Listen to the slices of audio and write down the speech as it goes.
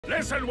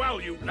Listen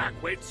well, you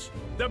lackwits.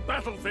 The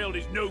battlefield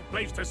is no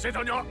place to sit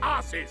on your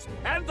asses,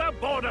 and the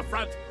border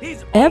front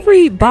is.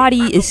 Everybody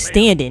is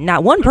standing.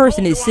 Not one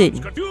person is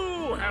sitting.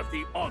 You have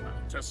the honor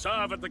to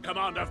serve at the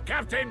command of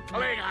Captain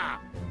Klinger,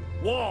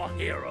 war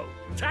hero,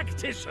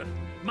 tactician,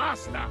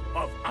 master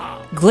of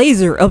arms.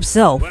 Glazer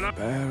himself.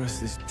 Bear us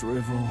this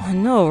drivel. I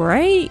know,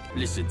 right?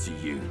 Listen to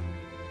you.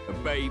 A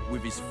babe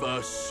with his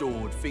first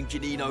sword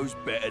thinking he knows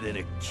better than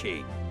a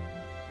king.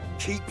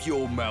 Keep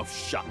your mouth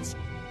shut.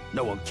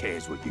 No one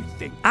cares what you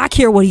think. I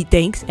care what he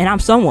thinks, and I'm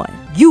someone.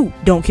 You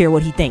don't care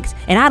what he thinks,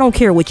 and I don't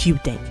care what you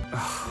think.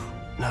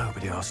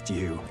 Nobody asked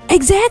you.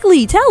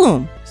 Exactly, tell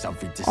him.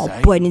 Something to All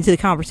say? butting into the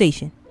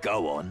conversation.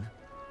 Go on.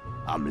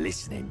 I'm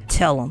listening.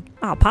 Tell him.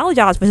 I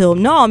apologize for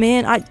him. No,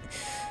 man, I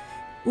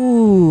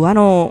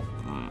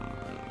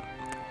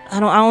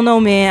don't know,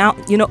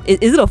 man. You know,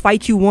 is it a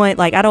fight you want?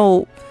 Like,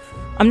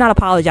 I'm not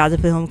apologizing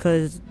for him,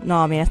 because,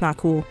 no, man, that's not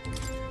cool.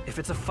 If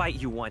it's a fight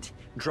you want,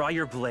 draw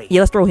your blade.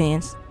 Yeah, let's throw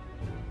hands.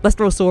 Let's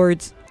throw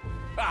swords.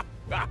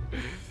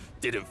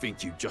 Didn't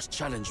think you'd just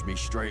challenge me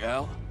straight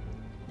out.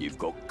 You've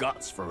got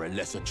guts for a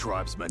lesser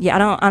tribesman. Yeah,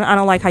 I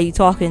don't like how you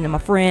talking to my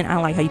friend. I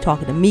don't like how you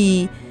talking to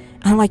me.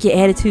 I don't like your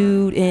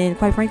attitude, and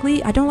quite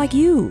frankly, I don't like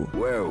you.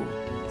 Well,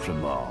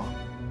 Clamar,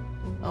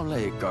 I'll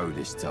let it go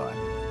this time,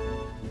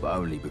 but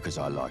only because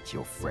I like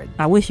your friend.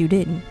 I wish you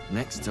didn't.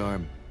 Next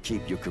time,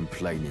 keep your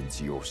complaining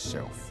to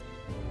yourself.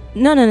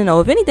 No.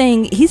 If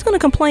anything, he's gonna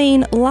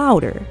complain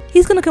louder.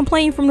 He's gonna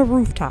complain from the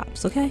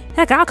rooftops, okay?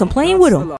 Heck, I'll complain with him.